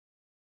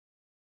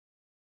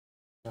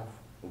Okay.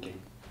 Would you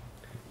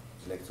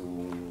like to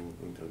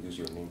introduce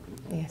your name, please?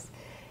 Yes.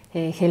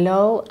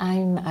 Hello,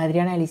 I'm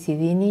Adriana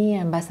Lissidini,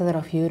 Ambassador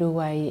of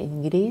Uruguay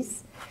in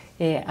Greece.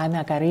 I'm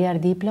a career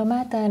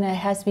diplomat and I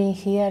have been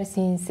here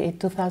since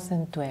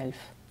 2012.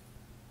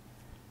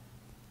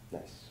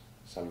 Nice.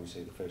 Shall we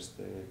say the first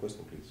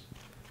question, please?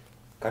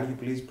 Can you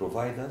please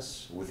provide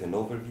us with an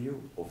overview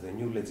of the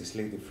new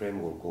legislative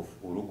framework of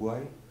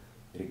Uruguay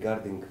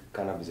regarding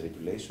cannabis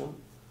regulation?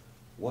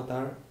 What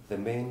are the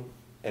main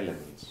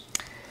elements?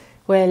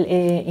 Well,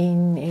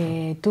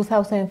 in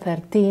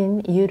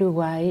 2013,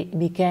 Uruguay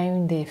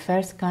became the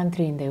first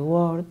country in the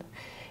world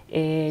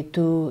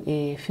to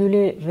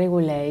fully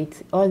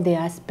regulate all the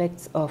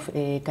aspects of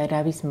a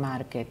cannabis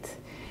market.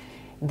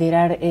 There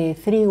are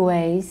three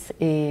ways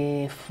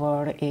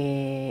for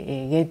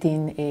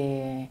getting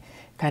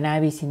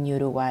cannabis in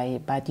Uruguay,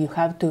 but you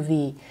have to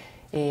be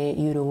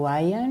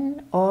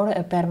Uruguayan or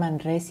a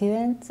permanent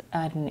resident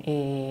and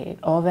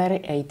over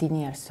 18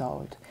 years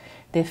old.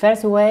 The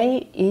first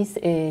way is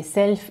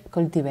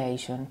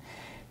self-cultivation.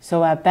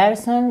 So a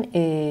person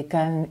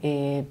can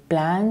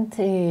plant,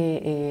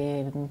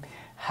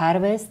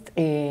 harvest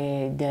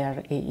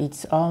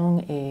its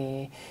own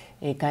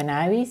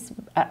cannabis,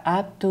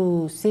 up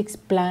to 6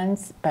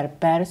 plants per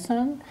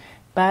person,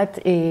 but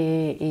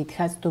it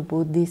has to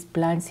put these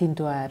plants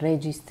into a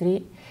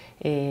registry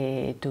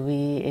to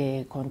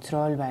be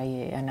controlled by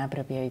an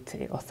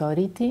appropriate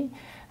authority,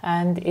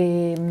 and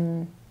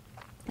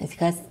it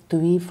has to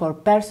be for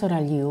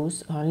personal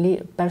use,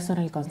 only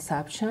personal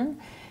consumption,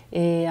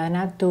 and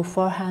up to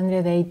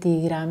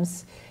 480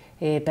 grams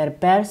per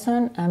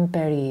person and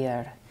per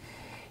year.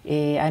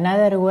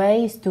 Another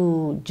way is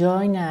to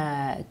join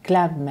a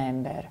club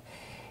member.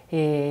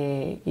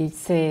 The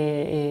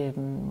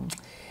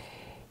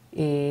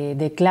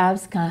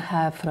clubs can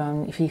have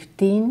from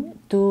 15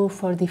 to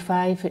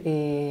 45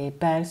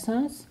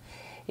 persons.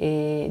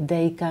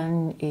 They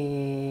can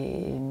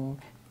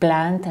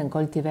plant and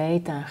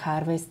cultivate and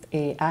harvest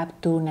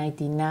up to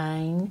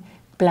 99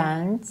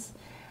 plants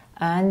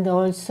and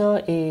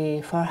also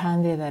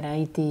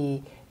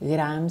 480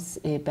 grams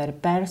per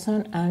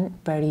person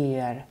and per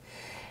year.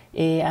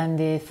 And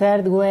the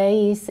third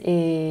way is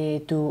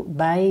to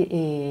buy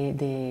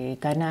the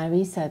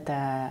cannabis at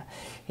a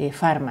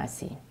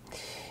pharmacy.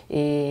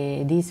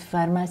 This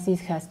pharmacy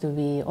has to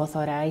be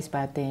authorized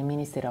by the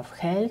Minister of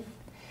Health.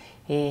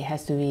 It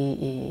has to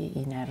be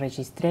in a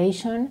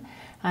registration,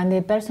 and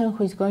the person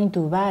who is going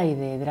to buy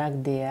the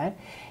drug there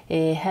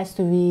has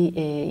to be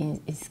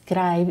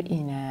inscribed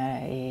in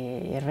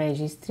a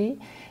registry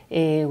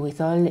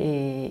with all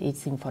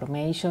its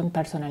information,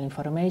 personal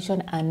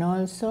information, and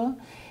also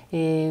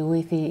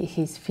with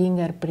his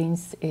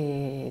fingerprints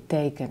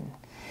taken.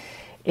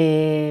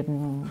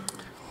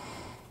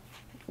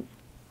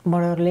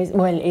 More or less,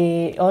 well,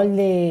 all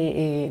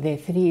the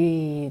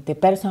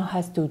person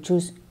has to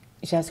choose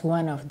just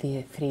one of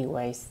the three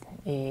ways.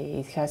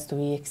 It has to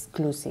be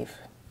exclusive.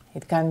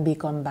 It can be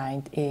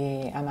combined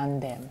among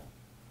them.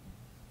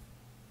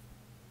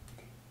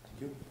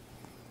 Thank you.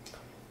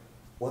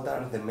 What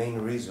are the main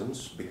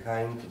reasons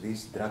behind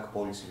this drug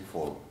policy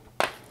reform?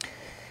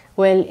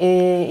 Well,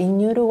 in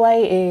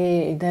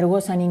Uruguay, there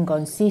was an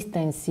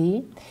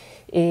inconsistency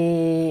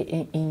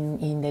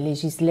in the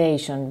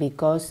legislation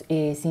because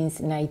since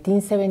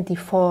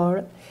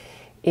 1974,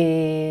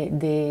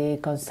 the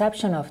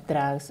consumption of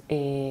drugs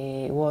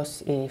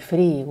was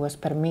free, was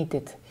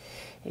permitted,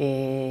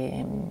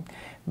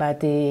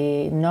 but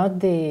not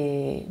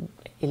the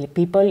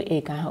people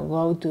can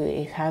go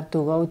to have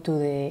to go to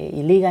the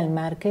illegal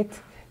market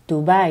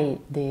to buy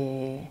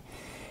the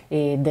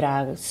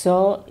drug.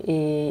 So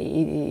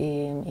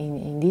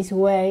in this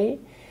way,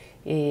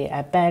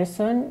 a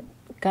person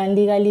can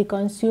legally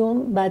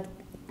consume but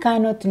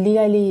cannot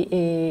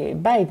legally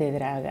buy the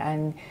drug,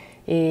 and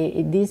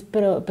this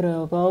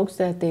provokes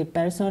that the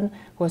person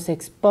was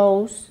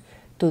exposed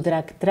to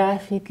drug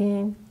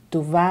trafficking,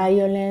 to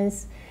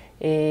violence.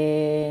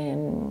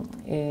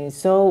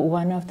 So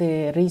one of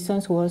the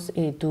reasons was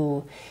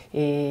to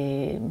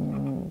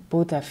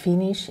put a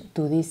finish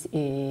to this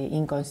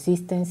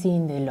inconsistency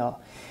in the law.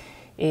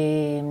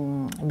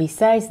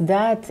 Besides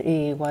that,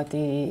 what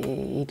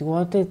it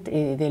wanted,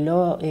 the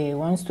law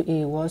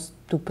was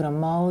to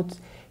promote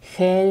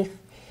health,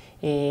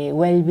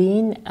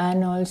 well-being,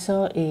 and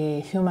also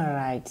human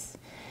rights,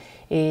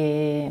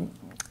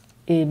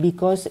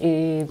 because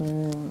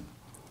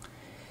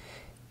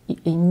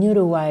in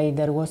Uruguay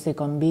there was a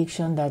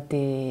conviction that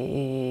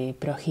the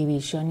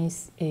prohibition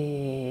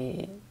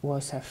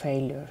was a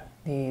failure.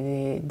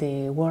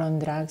 The war on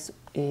drugs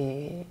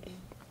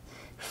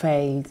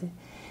failed.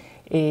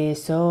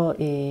 So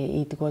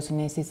it was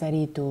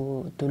necessary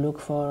to look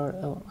for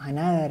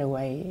another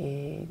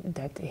way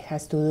that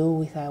has to do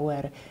with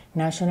our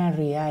national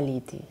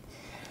reality.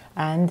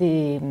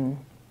 And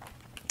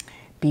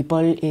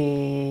people,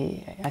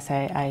 as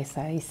I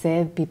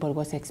said, people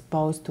was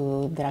exposed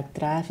to drug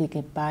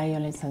trafficking,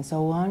 violence, and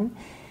so on.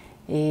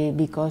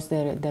 because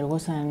there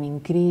was an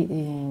increase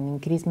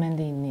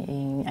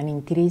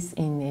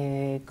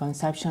in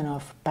consumption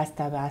of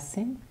pasta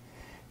base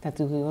that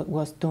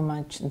was too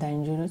much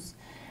dangerous,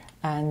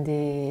 and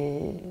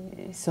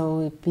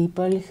so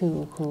people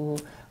who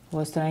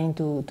was trying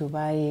to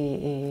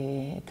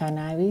buy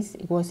cannabis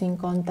was in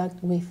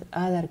contact with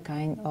other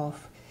kind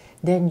of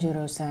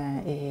dangerous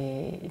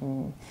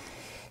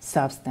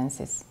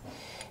substances.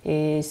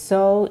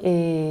 So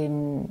a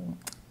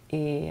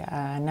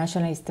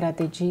national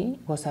strategy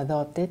was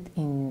adopted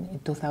in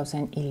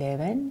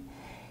 2011,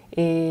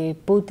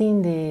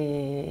 putting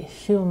the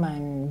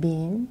human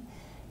being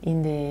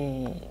in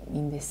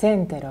the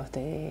center of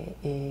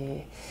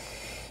the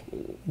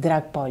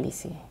drug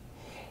policy.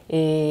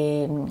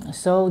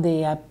 So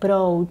the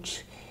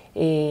approach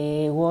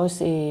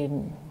was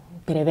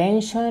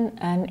prevention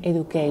and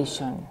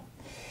education.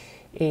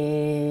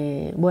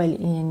 Well,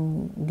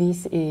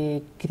 this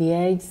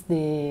creates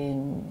the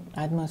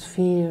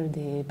atmosphere,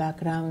 the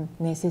background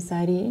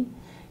necessary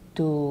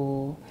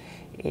to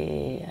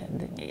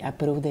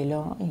approve the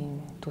law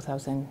in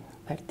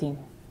 2013.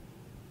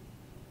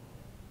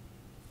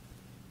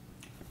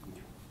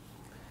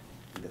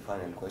 The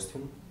final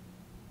question.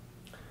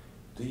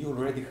 Do you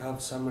already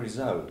have some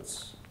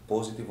results,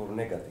 positive or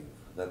negative,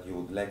 that you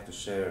would like to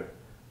share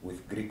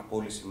with Greek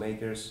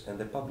policymakers and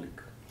the public?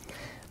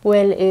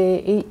 Well,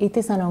 it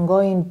is an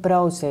ongoing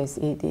process.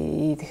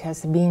 It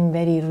has been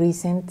very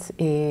recent.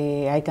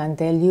 I can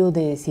tell you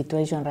the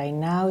situation right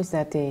now is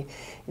that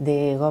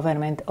the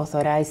government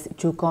authorized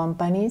 2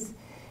 companies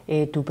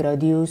to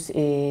produce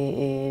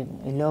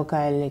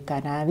local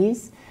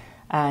cannabis,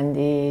 and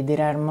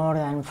there are more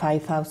than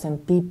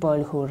 5,000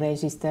 people who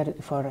registered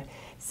for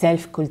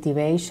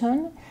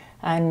self-cultivation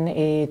and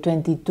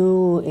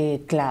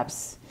 22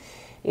 clubs.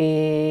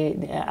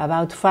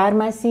 About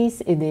pharmacies,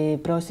 the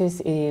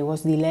process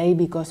was delayed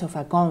because of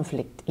a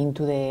conflict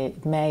into the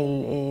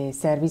mail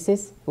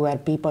services where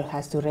people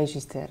has to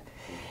register.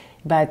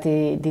 But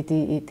it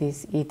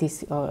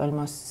is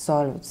almost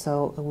solved.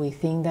 So we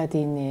think that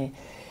in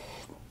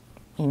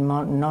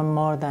no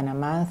more than a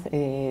month,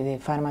 the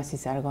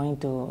pharmacies are going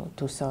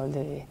to solve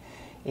the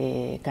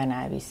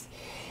cannabis.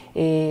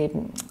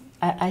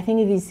 I think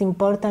it is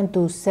important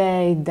to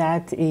say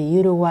that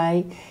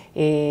Uruguay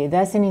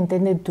doesn't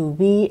intend to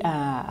be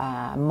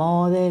a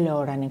model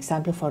or an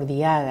example for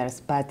the others,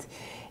 but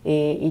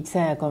it's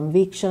a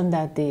conviction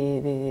that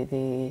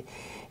the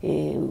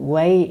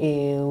way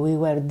we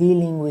were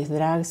dealing with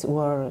drugs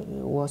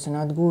was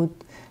not good.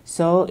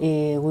 So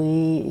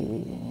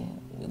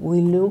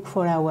we look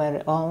for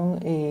our own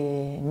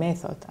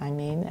method. I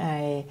mean,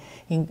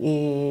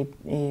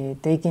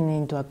 taking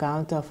into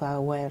account of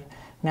our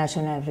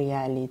national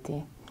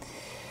reality.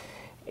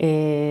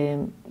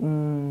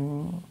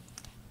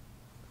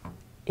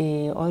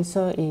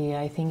 Also,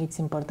 I think it's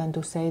important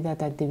to say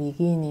that at the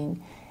beginning,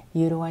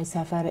 Uruguay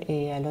suffered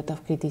a lot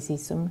of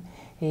criticism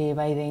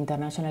by the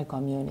international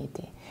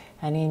community,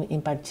 and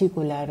in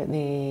particular,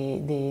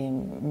 the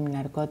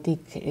narcotic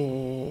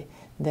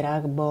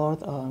drug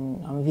board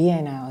on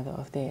Vienna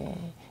of the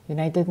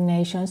United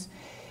Nations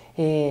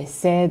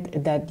said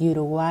that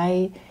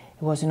Uruguay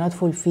was not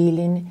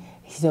fulfilling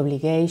his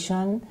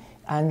obligation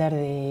under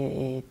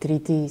the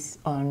treaties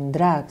on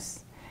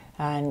drugs,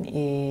 and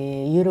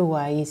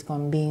Uruguay is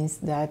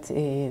convinced that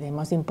the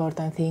most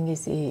important thing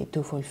is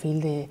to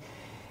fulfill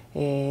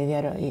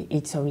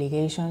its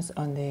obligations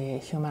on the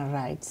human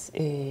rights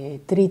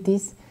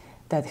treaties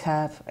that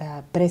have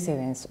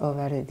precedence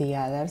over the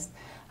others,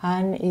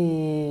 and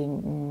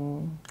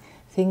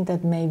think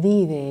that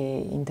maybe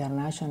the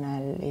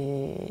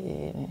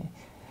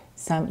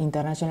some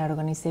international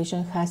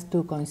organization has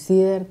to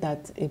consider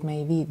that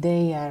maybe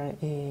they are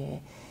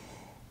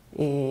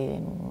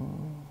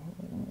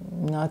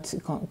not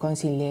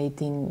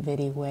conciliating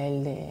very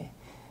well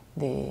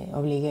the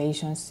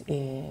obligations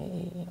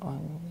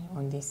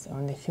on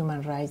the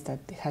human rights that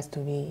has to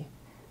be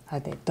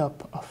at the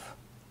top of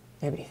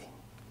everything.